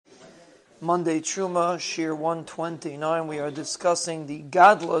Monday Truma, Shiur 129, we are discussing the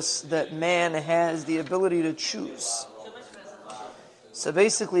gadlus that man has the ability to choose. So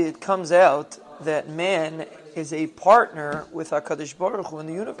basically it comes out that man is a partner with HaKadosh Baruch Hu in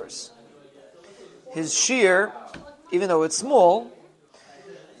the universe. His shiur, even though it's small,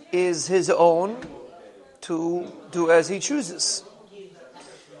 is his own to do as he chooses.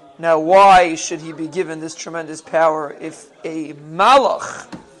 Now, why should he be given this tremendous power if a malach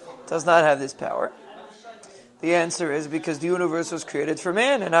does not have this power? The answer is because the universe was created for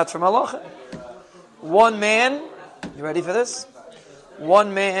man and not for malachim. One man, you ready for this?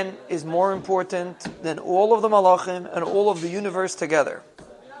 One man is more important than all of the malachim and all of the universe together.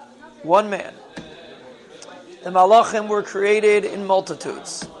 One man. The malachim were created in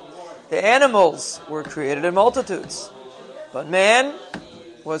multitudes. The animals were created in multitudes. But man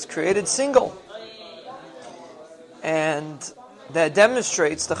was created single. And that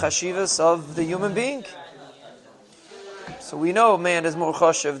demonstrates the chashivas of the human being. So we know man is more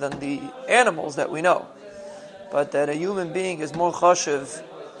chashiv than the animals that we know. But that a human being is more chashiv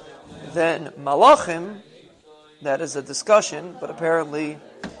than malachim, that is a discussion, but apparently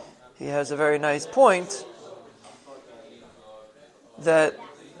he has a very nice point that,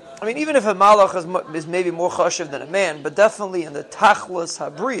 even if a malach is maybe more chashiv than a man, but definitely in the tachlis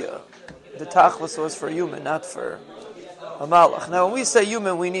habriya, the tachlis was for a human, not for a malach. Now, when we say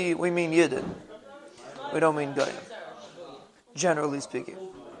human, we mean yidden. We don't mean goyim, generally speaking.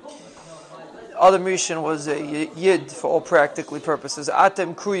 Adam Rishon was a yid for all practical purposes.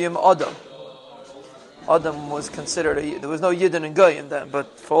 Atem kruyim Adam. Adam was considered a yid. There was no yidden and goyim then,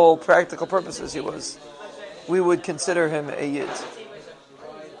 but for all practical purposes, we would consider him a yid.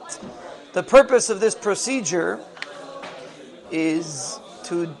 The purpose of this procedure is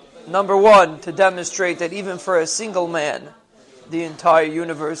to, number one, to demonstrate that even for a single man, the entire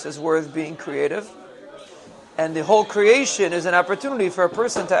universe is worth being creative. And the whole creation is an opportunity for a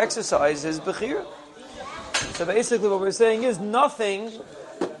person to exercise his bechira. So basically what we're saying is nothing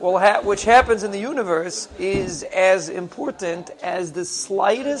which happens in the universe is as important as the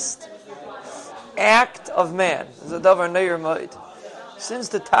slightest act of man. Since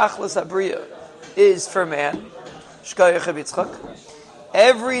the tachlis abriya is for man,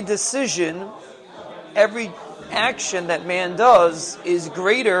 every decision, every action that man does is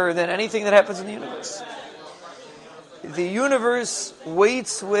greater than anything that happens in the universe. The universe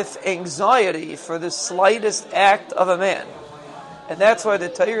waits with anxiety for the slightest act of a man. And that's why the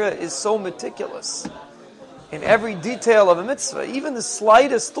Torah is so meticulous. In every detail of a mitzvah, even the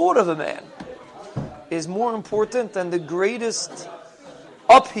slightest thought of a man is more important than the greatest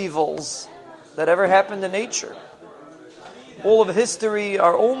upheavals that ever happened in nature. All of history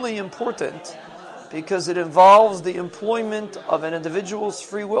are only important because it involves the employment of an individual's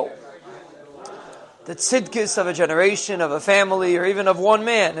free will. The tzidkis of a generation, of a family, or even of one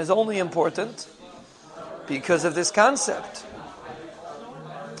man is only important because of this concept.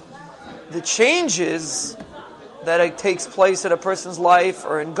 The changes that it takes place in a person's life,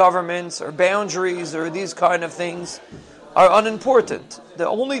 or in governments, or boundaries, or these kind of things, are unimportant. The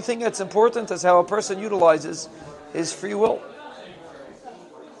only thing that's important is how a person utilizes his free will.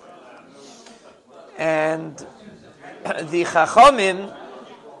 And the Chachamim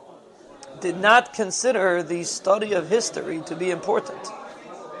did not consider the study of history to be important.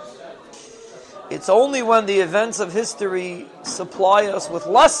 It's only when the events of history supply us with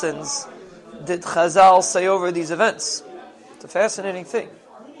lessons did Chazal say over these events. It's a fascinating thing.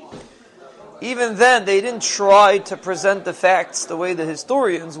 Even then, they didn't try to present the facts the way the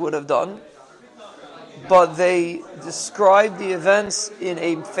historians would have done, but they described the events in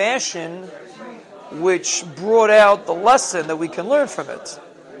a fashion which brought out the lesson that we can learn from it.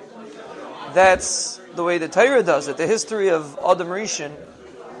 That's the way the Torah does it. The history of Adam Rishon,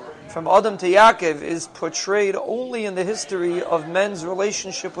 from Adam to Yaakov, is portrayed only in the history of men's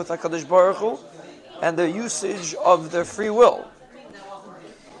relationship with HaKadosh Baruch Hu and the usage of their free will.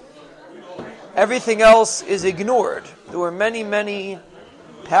 Everything else is ignored. There were many, many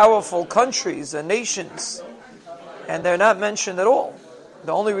powerful countries and nations, and they're not mentioned at all.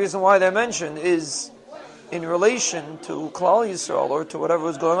 The only reason why they're mentioned is in relation to Klal Yisrael, or to whatever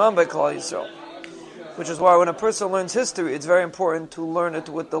was going on by Klal Yisrael. Which is why when a person learns history, it's very important to learn it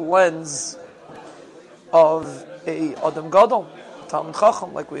with the lens of a Adam Gadol, Talmud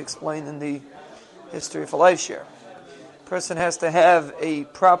Chacham, like we explained in the History for Life Shiur. A person has to have a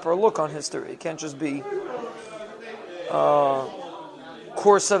proper look on history. It can't just be a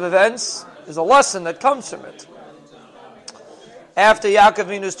course of events. There's a lesson that comes from it. After Yaakov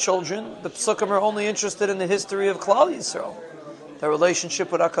Avinu's children, the Psukim are only interested in the history of Klal Yisrael. their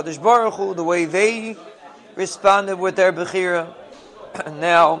relationship with HaKadosh Baruch Hu, the way they responded with their Bechira.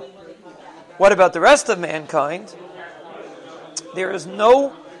 Now, what about the rest of mankind? There is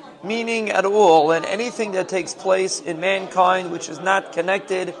no meaning at all in anything that takes place in mankind which is not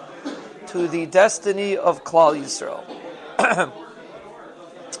connected to the destiny of Klal Yisrael.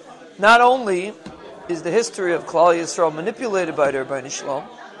 Not only is the history of Klal Yisrael manipulated by their Rebbeinu Shalom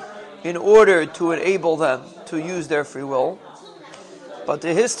in order to enable them to use their free will, but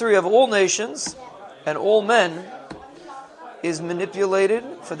the history of all nations and all men is manipulated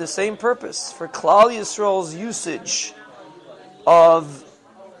for the same purpose, for Klal Yisrael's usage of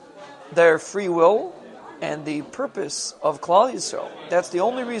their free will and the purpose of Klal Yisrael. That's the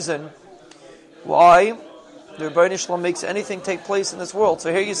only reason why the Rebbeinu Shalom makes anything take place in this world.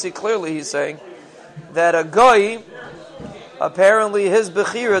 So here you see clearly he's saying that a guy, apparently his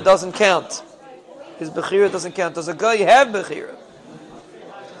Bechira doesn't count. His Bechira doesn't count. Does a guy have Bechira?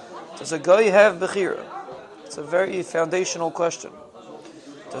 Does a guy have Bechira? It's a very foundational question.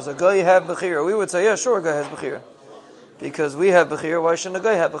 Does a guy have Bechira? We would say, yeah, sure, a guy has Bechira. Because we have Bechira, why shouldn't a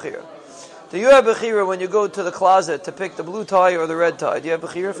guy have Bechira? Do you have Bechira when you go to the closet to pick the blue tie or the red tie? Do you have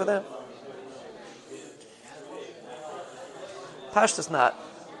Bechira for that? Pashtas not.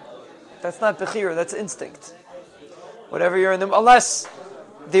 That's not Bechira, that's instinct. Whatever you're in the... Unless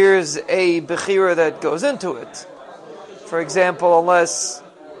there's a Bechira that goes into it. For example, unless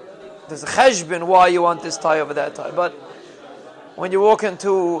there's a cheshbon why you want this tie over that tie. But when you walk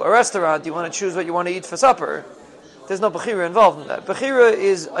into a restaurant, you want to choose what you want to eat for supper. There's no Bechira involved in that. Bechira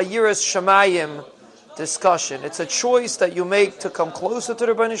is a Yiras Shamayim discussion. It's a choice that you make to come closer to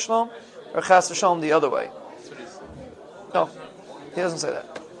the Rebbeinu Shalom or Chas v'Shalom the other way. No, he doesn't say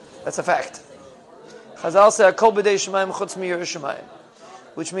that. That's a fact. Chazal say, Kol b'dei Shamayim chutz mi Yiras Shamayim,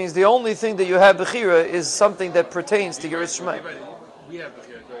 which means the only thing that you have Bechira is something that pertains to Yiras Shamayim. We have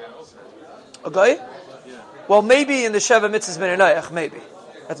Bechira. Okay? Yeah. Well, maybe in the Sheva Mitzvahs Menonayach, maybe.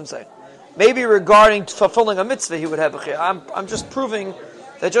 That's what I'm saying. Maybe regarding fulfilling a mitzvah, he would have Bechira. I'm just proving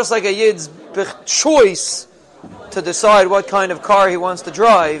that just like a Yid's choice to decide what kind of car he wants to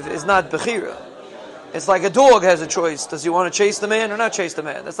drive is not Bechira. It's like a dog has a choice. Does he want to chase the man or not chase the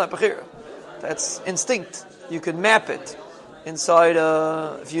man? That's not Bechira. That's instinct. You can map it inside,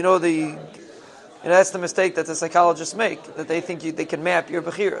 if you know that's the mistake that the psychologists make, that they think they can map your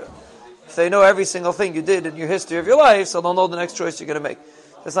Bechira. If they know every single thing you did in your history of your life, so they'll know the next choice you're going to make.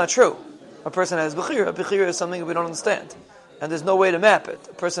 That's not true. A person has Bechira. Bechira is something that we don't understand. And there's no way to map it.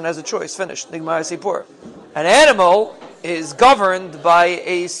 A person has a choice. Finished. Nigmar Sipur. An animal is governed by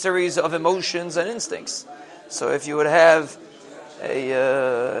a series of emotions and instincts. So if you would have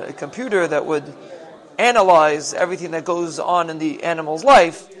a computer that would analyze everything that goes on in the animal's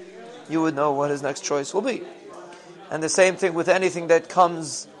life, you would know what his next choice will be. And the same thing with anything that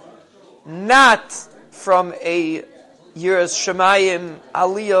comes not from a Yiras Shamayim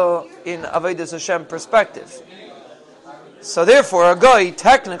Aliyah in Avodas Hashem perspective. So therefore, a guy,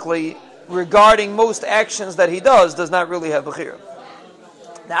 technically, regarding most actions that he does not really have Bechira.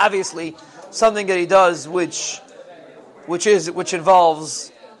 Now obviously, something that he does which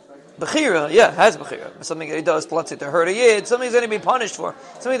involves Bechira, has Bechira. Something that he does, let's say, to hurt a Yid, something he's going to be punished for.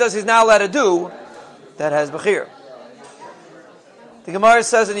 Something he does he's not allowed to do, that has Bechira. The Gemara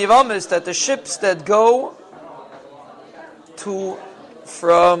says in Yevamos that the ships that go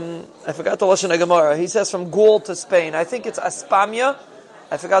from I forgot the Lashon of Gemara. He says from Gaul to Spain. I think it's Aspamia.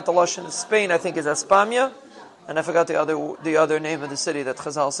 I forgot the Lashon of Spain. I think it's Aspamia. And I forgot the other name of the city that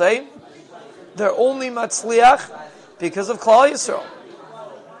Chazal say. They're only Matzliach because of Klal Yisrael.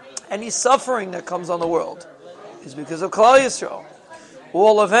 Any suffering that comes on the world is because of Klal Yisrael.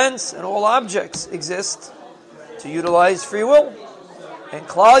 All events and all objects exist to utilize free will. And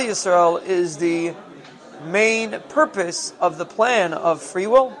Klal Yisrael is the main purpose of the plan of free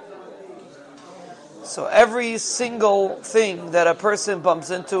will. So every single thing that a person bumps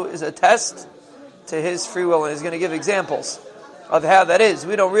into is a test to his free will. And he's going to give examples of how that is.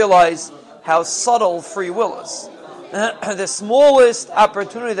 We don't realize how subtle free will is. The smallest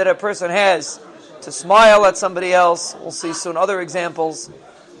opportunity that a person has to smile at somebody else, we'll see soon other examples,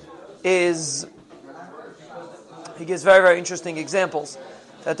 is... He gives very, very interesting examples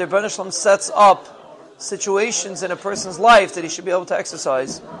that the Rebbeinu Shalom sets up situations in a person's life that he should be able to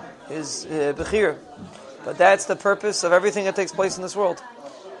exercise his Bechir. But that's the purpose of everything that takes place in this world,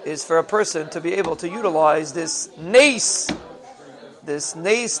 is for a person to be able to utilize this nace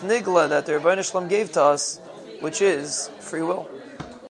nigla that the Rebbeinu Shalom gave to us, which is free will.